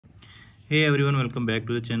Hey everyone, welcome back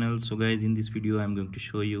to the channel. So guys, in this video I'm going to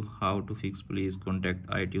show you how to fix please contact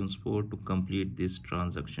iTunes support to complete this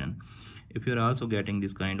transaction. If you're also getting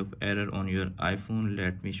this kind of error on your iPhone,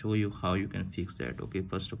 let me show you how you can fix that. Okay,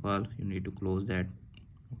 first of all you need to close that.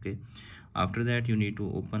 Okay, after that you need to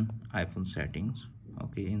open iPhone settings.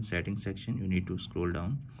 Okay, in settings section you need to scroll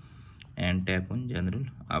down and tap on general.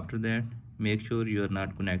 After that make sure you are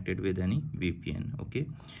not connected with any VPN. Okay,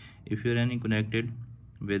 if you're any connected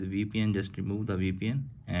with VPN, just remove the VPN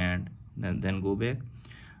and then go back.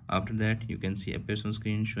 After that you can see a person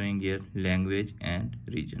screen showing here language and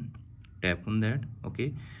region. Tap on that.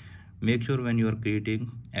 Okay, make sure when you are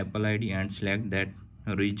creating Apple ID and select that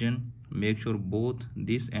region, make sure both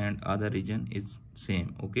this and other region is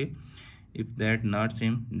same. Okay, if that not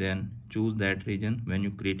same, then choose that region when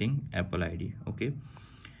you creating Apple ID. Okay,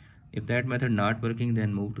 if that method not working,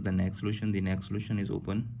 then move to the next solution. The next solution is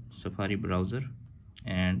open Safari browser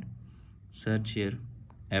and search here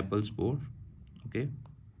Apple support. Okay,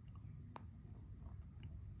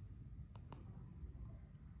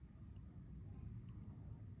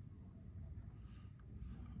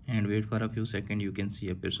 and wait for a few seconds. You can see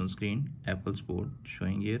a person screen Apple support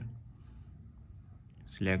showing here.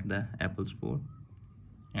 Select the Apple support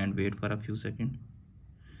and wait for a few seconds.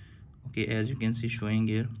 Okay, as you can see showing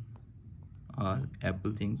here all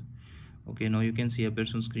Apple things. Okay, now you can see a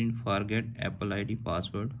person screen forget Apple ID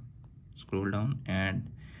password. Scroll down and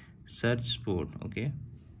search support. Okay,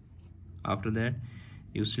 after that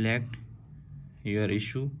you select your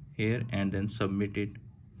issue here and then submit it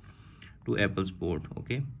to Apple support.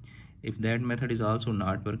 Okay, if that method is also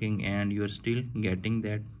not working and you are still getting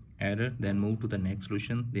that error, then move to the next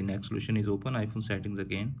solution. The next solution is open iPhone settings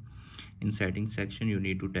again. In settings section you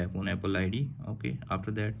need to tap on Apple ID. Okay,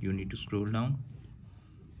 after that you need to scroll down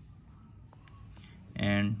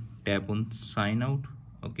and tap on sign out.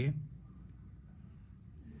 Okay,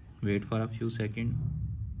 wait for a few seconds.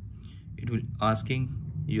 It will asking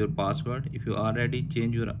your password. If you already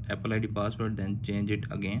change your Apple ID password, then change it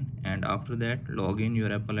again, and after that log in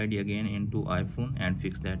your Apple ID again into iPhone and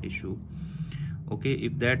fix that issue. Okay,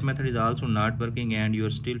 if that method is also not working and you are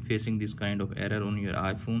still facing this kind of error on your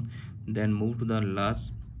iPhone, then move to the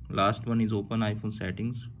last one is open iPhone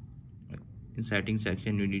settings. In settings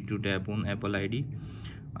section you need to tap on Apple ID.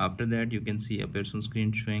 After that you can see a person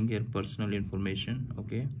screen showing your personal information.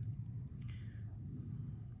 Okay,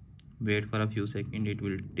 wait for a few seconds, it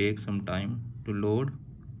will take some time to load.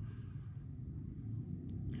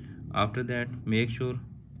 After that make sure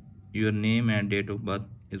your name and date of birth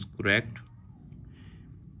is correct.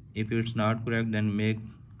 If it's not correct, then make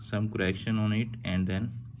some correction on it and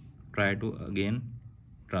then try to again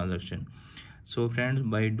transaction. So friends,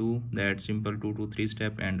 by do that simple 2 to 3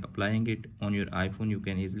 step and applying it on your iPhone, you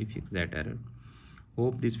can easily fix that error.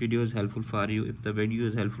 Hope this video is helpful for you. If the video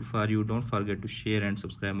is helpful for you, don't forget to share and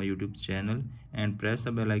subscribe my YouTube channel and press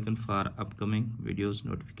the bell icon for upcoming videos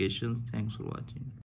notifications. Thanks for watching.